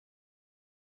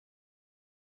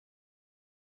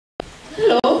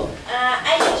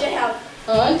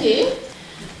Okay.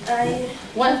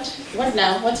 What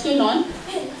now? What's going on?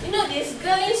 You know this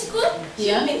girl in school? She's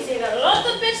been saying a lot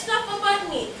of bad stuff about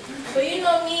me. So you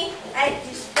know me, I had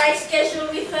this price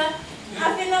schedule with her,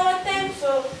 half an hour time,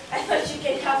 so I thought you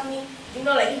can help me. You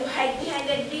know, like you hide behind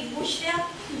that big bush there.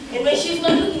 And when she's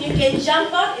not looking, you can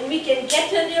jump out and we can get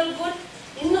her real good.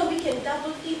 You know, we can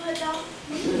double team her down.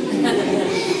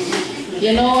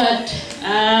 You know what?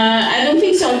 I don't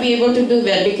think so I'll be able to do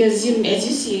that because, as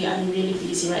you see, I'm really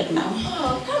busy right now.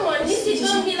 Oh, come on, Missy,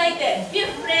 don't be like that. We're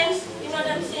friends, you know what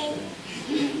I'm saying?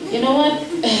 You know what?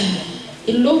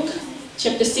 In Luke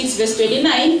chapter 6, verse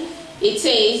 29, it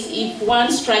says, if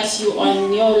one strikes you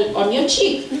on your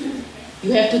cheek,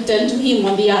 you have to turn to him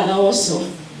on the other also.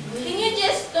 Can you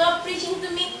just stop preaching to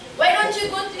me? Why don't you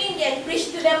go to India and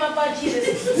preach to them about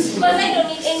Jesus? Because I don't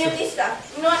need any of this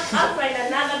stuff. You know what? I'll find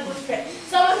another good friend.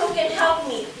 Someone who can help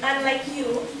me, unlike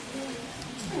you.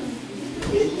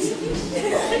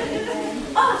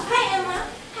 Oh, hi Emma.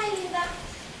 Hi Linda.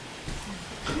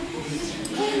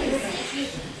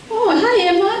 Oh, hi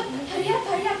Emma. Hurry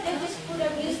up. They just put a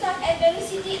new stuff at the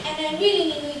city and I really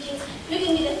need new jeans. You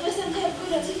can be the first time to have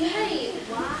good if you hurry.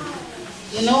 Wow.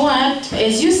 You know what?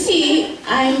 As you see,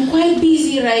 I'm quite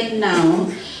busy right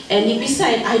now. And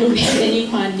besides, I don't have any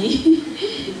money.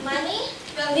 Money?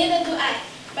 Well, neither do I.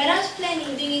 But I was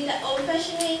planning doing the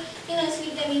old-fashioned way,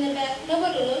 slip them in the bag.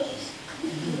 Nobody will notice.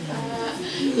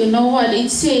 You know what? It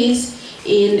says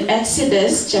in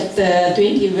Exodus chapter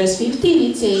 20, verse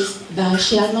 15, it says, thou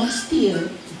shalt not steal.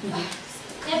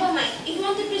 Never mind. If you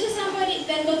want to preach to somebody,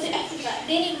 then go to Africa.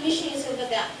 They need missionaries over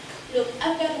there. Look,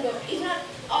 I've got to go. If not,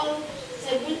 all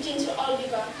the good things will all be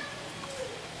gone.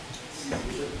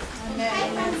 Hi,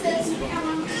 Francis.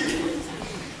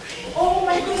 Oh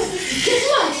my goodness, guess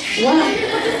what? What?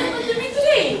 What happened to me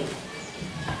today?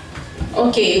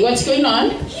 Okay, what's going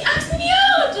on? He asked me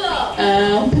out!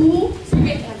 Who?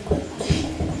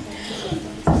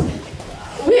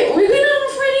 We're going on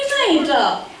a Friday night.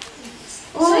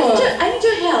 Oh. So I need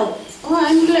your help. Oh,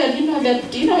 I'm glad,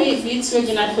 if it's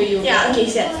working out for you. Yeah, okay,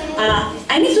 so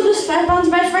I need to lose 5 pounds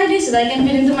by Friday so that I can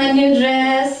fit into my new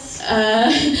dress.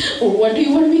 What do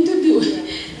you want me to do?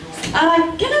 Can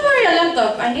I borrow your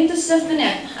laptop? I need to surf the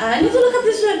net. I need to look up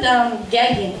this word,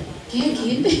 gagging.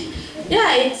 Gagging?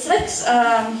 Yeah, it's like,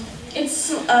 you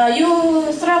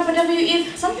throw up whatever you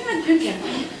eat, something like puking.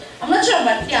 I'm not sure,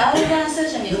 but yeah, I'll go and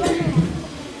search on it.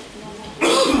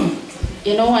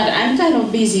 You know what, I'm kind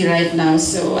of busy right now,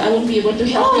 so I won't be able to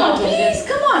help you out with please, this.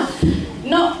 come on.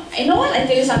 No, you know what, I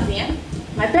tell you something, yeah?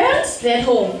 My parents, they're at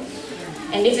home.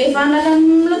 And if they find out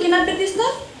I'm looking up at this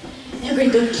stuff, they're going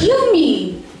to kill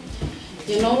me.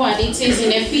 You know what, it says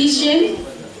in Ephesians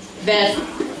that,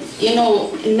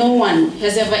 no one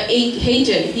has ever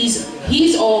hated his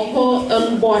or her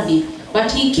own body,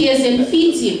 but he cares and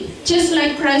feeds it, just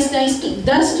like Christ does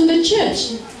to the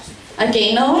church. Okay,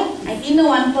 you know what? I think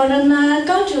one foreign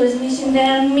culture is missing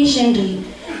their missionary.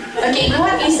 Okay, you know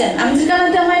what? Listen, I'm just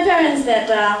gonna tell my parents that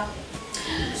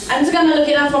I'm just gonna look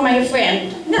it up for my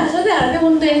friend. No, so they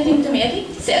won't do anything to me. Okay,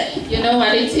 so you know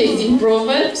what it says in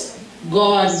Proverbs?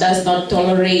 God does not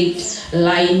tolerate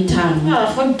lying tongue.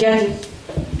 Oh, forget it.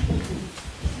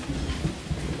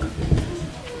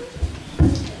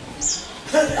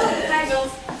 Oh, hi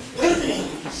girls.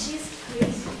 She's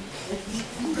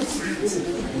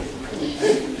crazy.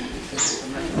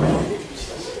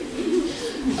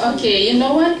 Okay, you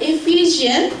know what?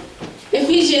 Ephesians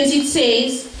it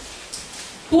says,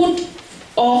 put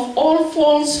off all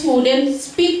falsehood and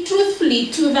speak truthfully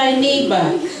to thy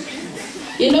neighbor.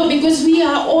 Because we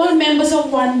are all members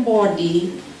of one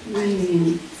body.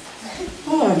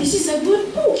 Oh, this is a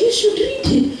good book. You should read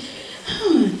it.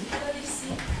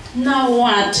 Now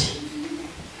what?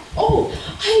 Oh,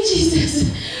 hi Jesus.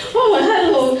 Oh,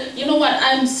 hello. You know what?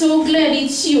 I'm so glad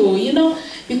it's you,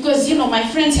 because, my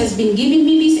friends has been giving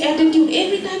me this attitude.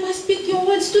 Every time I speak your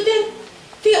words to them,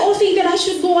 they all think that I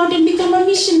should go out and become a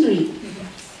missionary.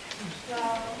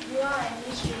 Well, you are a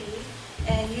missionary.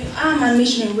 And you are my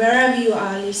missionary wherever you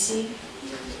are, Lissy.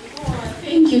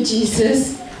 Thank you,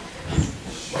 Jesus.